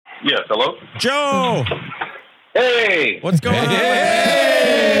Yes, hello? Joe, Hey! what's going on? The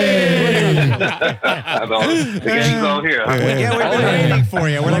gang's all here. Huh? Yeah, we've been waiting for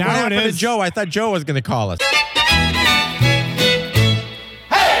you. We're like, Now what it happened to is. Joe? I thought Joe was going to call us.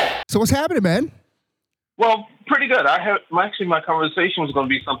 So what's happening, man? Well, pretty good. Actually, my conversation was going to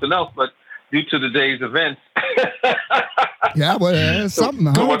be something else, but due to the day's events. Yeah, well, something.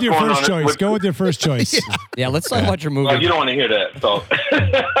 Go Huh? with your going first on choice. with- Go with your first choice. Yeah, let's talk about your movie. Well, you don't want to hear that. So,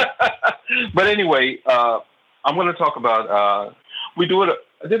 but anyway, I'm going to talk about. I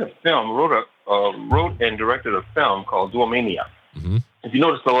did a film. Wrote and directed a film called Duomania. Mm-hmm. If you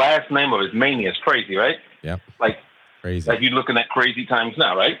notice, the last name of it is Mania. It's crazy, right? Yep. Like Crazy. you're looking at crazy times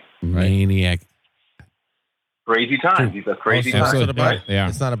now, right? Maniac. Crazy times. These are crazy What's times, it about? right? Yeah.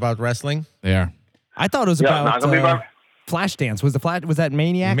 It's not about wrestling. They are. I thought it was Yeah, not about gonna be about. Flashdance. Was that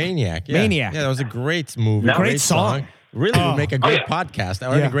Maniac? Maniac. Yeah. Maniac. Yeah, that was a great movie. No. Great song. Really would make a great yeah. podcast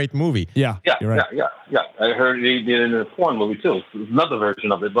or Yeah. a great movie. Yeah, Yeah, you're right. yeah. I heard they did it in a porn movie too. There's another version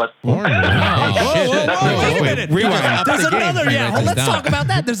of it, but Porn movie. Oh, Oh, shit. Wait a minute. Rewind. There's the game. another. Yeah, Write this let's down. talk about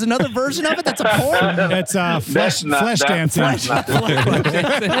that. There's another version of it that's a porn. It's flesh not- dancing. that's not this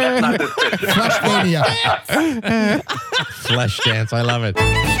picture. Flash Mania. Flesh dance. I love it.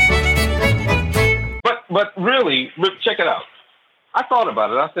 But really, check it out. I thought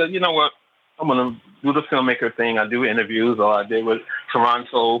about it. I said, you know what? I'm gonna do the filmmaker thing. I do interviews, or I did with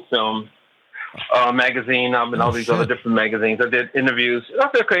Toronto Film Magazine. I'm in all these other different magazines. I did interviews. I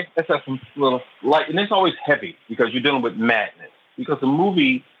said, okay, let's have some little light, and it's always heavy because you're dealing with madness. Because the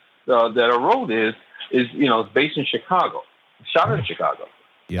movie that I wrote is it's based in Chicago, shot in Chicago.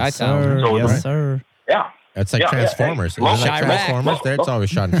 Yes, So Yes, it's- sir. Yeah. It's like Yeah, Transformers. yeah. It's like Chirac. Transformers. There, it's always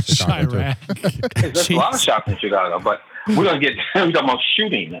shot in Chicago too. Chirac. There's a lot of shots in Chicago, but we're gonna get we're talking about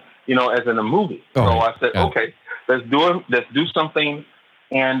shooting, as in a movie. Oh, so I said, yeah. okay, let's do something.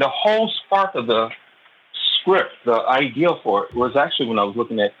 And the whole spark of the script, the idea for it, was actually when I was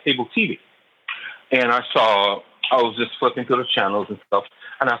looking at cable TV, and I was just flipping through the channels and stuff,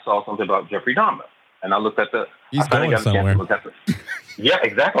 and I saw something about Jeffrey Dahmer, and I looked at He's I finally going got a chance to somewhere. look at yeah,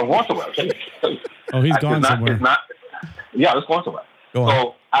 exactly. I'm going somewhere. Oh, he's I gone could not- somewhere. it's not- yeah, it's going somewhere. Go on.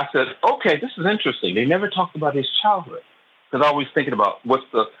 So I said, okay, this is interesting. They never talked about his childhood because I was thinking about what's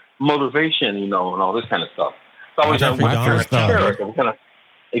the motivation, and all this kind of stuff. So I was Jeffrey what's Dahmer's the character? What kind of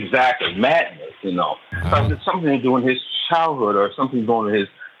exactly madness, So I said something to do in his childhood or something going in his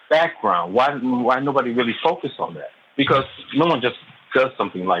background. Why nobody really focused on that? Because no one just does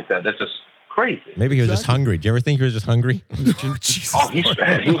something like that. That's just crazy. Maybe he was just hungry. Do you ever think he was just hungry? Oh,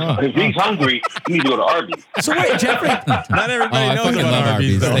 if he's hungry, you need to go to Arby's. So wait, Jeffrey. Not Oh, everybody I knows fucking about love Arby's.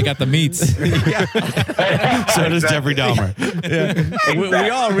 Arby's. though. They got the meats. So does Jeffrey Dahmer. Yeah. We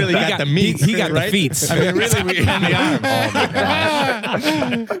all really got the meats. He got right? the feats. I mean, really, we and the arms.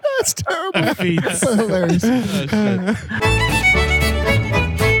 That's terrible. Feats. Hilarious.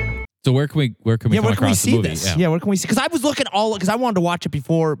 So where can we Yeah, come where can we across the see movie? this? Yeah, where can we see? Because I was looking because I wanted to watch it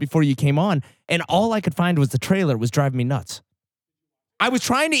before you came on, and all I could find was the trailer. It was driving me nuts. I was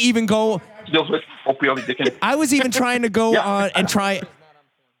trying to even go. Deals with opioid addiction. I was even trying to go on and try.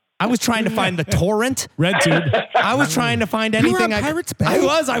 I was trying to find the torrent. Red tube. I was trying to find You were anything. on Pirates Bay? I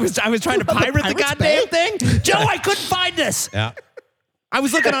was trying to pirate the Pirates goddamn thing. Joe, I couldn't find this. Yeah. I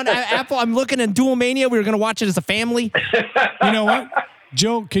was looking on Apple. I'm looking in Duomania. We were going to watch it as a family. You know what?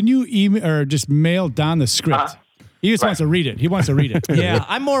 Joe, can you email or just mail Don the script? He just wants to read it. He wants to read it. Yeah,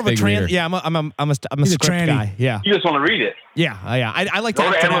 I'm more of a Big trans. reader. Yeah, I'm a He's a script tranny. guy. Yeah, You just want to read it. yeah. I like to Go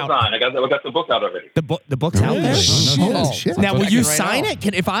to act it Amazon. out. I got the book out already. The book's out there. Shit, shit. Now, will Checking you right sign now. it?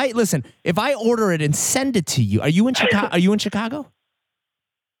 If I order it and send it to you, are you in Chicago? Are you in Chicago?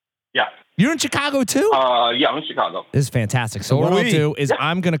 Yeah. You're in Chicago too. Yeah, I'm in Chicago. This is fantastic. So So what are I'll we. do is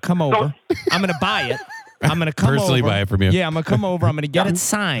I'm gonna come over. I'm gonna buy it. I'm gonna come Personally over. buy it from you. Yeah, I'm gonna come over. I'm gonna get it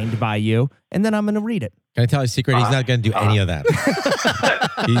signed by you, and then I'm gonna read it. Can I tell you a secret? He's not going to do any of that.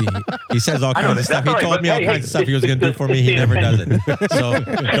 he says all I know kinds of stuff. that. He That's all told right, me all but kinds hey, of stuff he was going to do for me. He never does it. So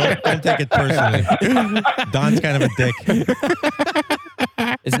don't take it personally. Don's kind of a dick.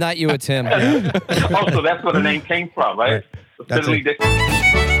 It's not you, it's him. So that's where the name came from, right? That's Fiddly it. Dick.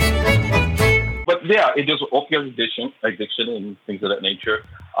 But yeah, it just opioid addiction and things of that nature.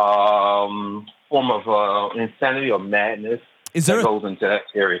 Form of insanity or madness that goes into that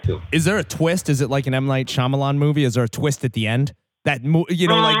area too. Is there a twist? Is it like an M. Night Shyamalan movie? Is there a twist at the end? Like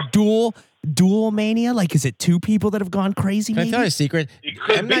dual mania? Like, is it two people that have gone crazy? Can I Maybe? tell you a secret? It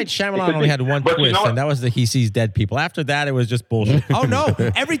could M. be. Night It Shyamalan could only be. had one But you twist, know what? and that was the he sees dead people. After that, it was just bullshit. Oh no!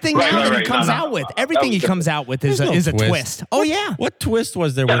 Everything Right, now right, that he right. comes No, out no. with, That everything was he comes out with is There's a no twist. twist. Oh yeah. What twist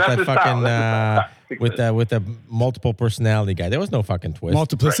was there Yeah, with that's that his style. fucking That's his style. with the multiple personality guy? There was no fucking twist.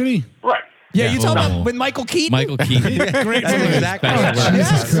 Multiplicity. Right. Yeah, you talking Oh. about with Michael Keaton? Michael Keaton. Great That's movie. exactly Special what it was.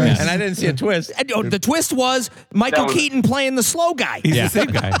 Jesus Christ. And I didn't see a twist. And, the twist was Michael That was- Keaton playing the slow guy. He's the same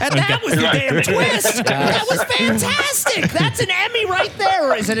guy. And that was the damn twist. That was fantastic. That's an Emmy right there.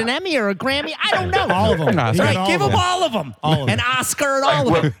 Or is it an Emmy or a Grammy? I don't know. All of them. He got Right, all give of them them. all of them. All of them. An Oscar and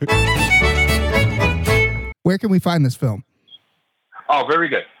all of them. Where can we find this film? Oh, very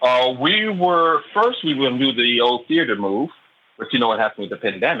good. We were going to do the old theater move, but you know what happened with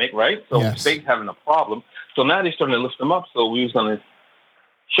the pandemic, right? So Yes. states having a problem. So now they're starting to lift them up. So we was going to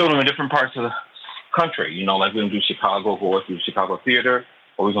show them in different parts of the country. You know, like we're going to do Chicago, go through Chicago Theater,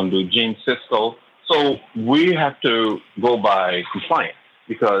 or we're going to do Gene Siskel. So we have to go by compliance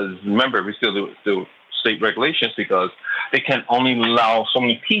because remember, we still do state regulations because they can only allow so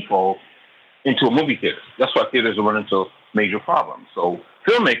many people into a movie theater. That's why theaters are running into major problems. So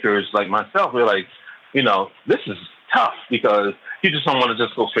filmmakers like myself, we're like, you know, this is tough because you just don't want to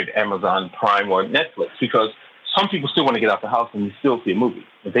just go straight to Amazon Prime or Netflix because some people still want to get out the house and you still see a movie.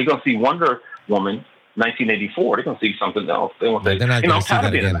 If they're going to see Wonder Woman 1984, they're going to see something else. They want to, They're not you know, gonna I'm see tired that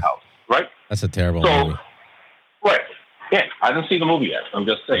of being in again. the house, right? That's a terrible So, movie. right. Yeah, I didn't see the movie yet. I'm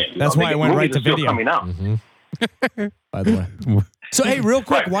just saying. You That's know, why I went movies right to are still video. coming out. By the way. So hey, real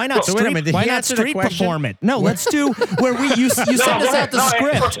quick, Right. why not So wait a street? minute, did Why he not answer the street question? perform it? No, let's do where you send No, us go out ahead. the No, answer the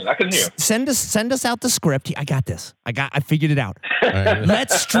script. question. I couldn't hear. Send us out the script. I got this. I figured it out. Right.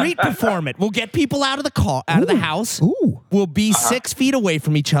 Let's street perform it. We'll get people out of the car, out of the house. Ooh. We'll be 6 feet away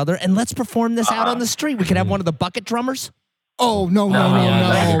from each other, and let's perform this out on the street. We could have one of the bucket drummers. Oh, no.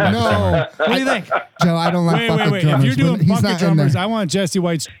 What do you think? Joe, I don't like bucket Wait. drummers. If you're doing He's bucket not in drummers, there. I want Jesse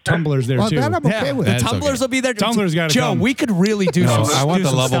White's tumblers there Well, too. that I'm okay with. The That's tumblers okay. will be there. Tumblers gotta Joe, come. we could really do No, some. I want do the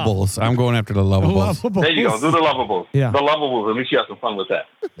some stuff. lovables. I'm going after the lovables. Lovables. There you go. Do the lovables. Yeah. The lovables. At least you have some fun with that.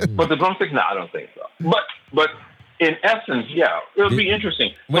 But the drumstick, no, I don't think so. But in essence, yeah, it would be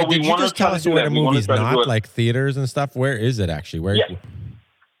interesting. Wait, so we did you want just to try tell to us do where that. the We want to movie's try to do not, it. like theaters and stuff? Where is it actually? Where? Yeah.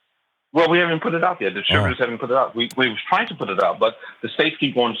 Well, we haven't put it out yet. The distributors haven't put it out. We was trying to put it out, but the states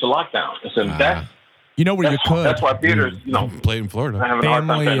keep going to lockdown. And so You know where you could. that's why theaters, you know, Played in Florida. are having a hard time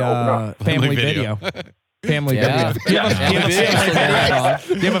Family, trying to open up. family Family video. Family Yeah. video. Do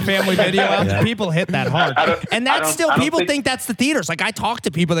you have a family video out? Yeah. People hit that hard. I don't- And I that's don't- still, I don't people think- think that's the theaters. Like, I talk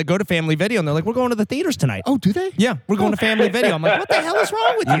to people that go to family video, and they're like, we're going to the theaters tonight. Oh, do they? Yeah, we're going to family video. I'm like, what the hell is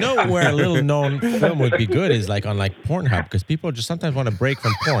wrong with you? You know where a little known film would be good is like on like Pornhub because people just sometimes want to break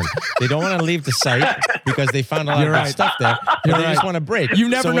from porn. They don't want to leave the site because they found a lot You're of right. good stuff there. But they just want to break. You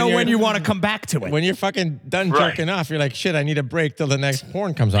never So know you're- when you want to come back to it. When you're fucking done Right. jerking off, you're like, shit, I need a break till the next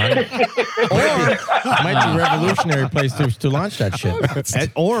porn comes on. Or it might be a revolutionary place to launch that shit.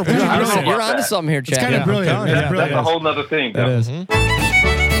 Or I don't know about You're onto that. something here, Chad. kind of brilliant. telling you. Yeah, That's brilliant. a whole nother thing. That though. is.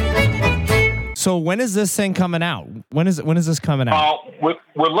 So when is this thing coming out? When is this coming out? We're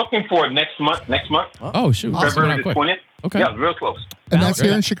looking for it next month. Oh, shoot. That's coming February out the quick. 20th. Okay. Yeah, real close. And that's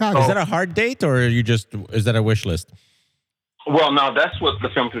here in Chicago. Is that a hard date or is that a wish list? Well, no, that's what the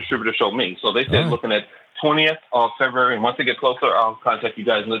film distributor showed me. So they said looking at 20th of February, and once they get closer, I'll contact you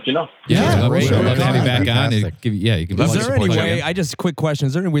guys and let you know. Yeah, great. we'd love to have you back on. Fantastic. And give, yeah, you can. Is plug there any support way? again. Quick question.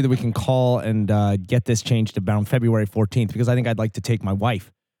 Is there any way that we can call and get this changed to around February 14th? Because I think I'd like to take my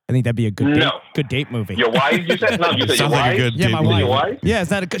wife. I think that'd be a good No. date movie. Your wife, you said? No, you said your Sounds like a wife? good Yeah, date my movie. wife. Your wife? Yeah, is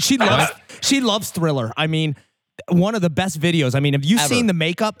that a good? She loves Thriller. I mean, one of the best videos. I mean, have you Ever. seen the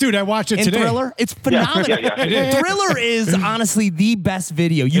makeup? Dude, I watched it in today. Thriller, it's phenomenal. Yeah. Thriller is honestly the best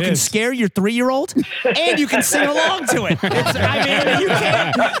video. You It can is. scare your 3-year-old, and you can sing along to it. I mean, you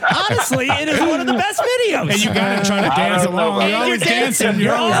can. Honestly, it is one of the best videos. And you got to try to dance don't know along. about You're that. always dancing.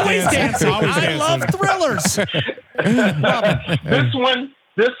 You're always dancing. Always I love thrillers.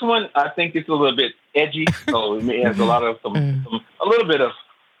 This one, I think it's a little bit edgy, so it has a lot of a little bit of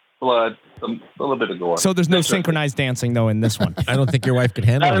blood, a little bit of gore. So there's no Interesting. synchronized dancing though in this one. I don't think your wife could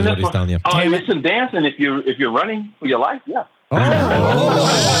handle Not it, in is this what he's one. telling you. Oh, Damn and it. some dancing if you're running for your life. Yeah, Oh.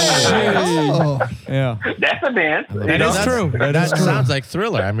 Yeah, that's a dance. that is true. That sounds like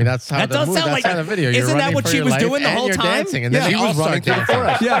Thriller. I mean, that's how That the does movie, sound that's like- how the video. isn't You're that running what for she your was life doing the and whole you're time? dancing, and then Yeah. she was running through the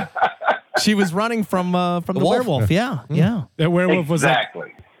forest. Yeah. She was running from the wolf. werewolf. Yeah, yeah. That werewolf was like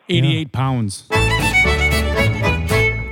Exactly. 88 pounds.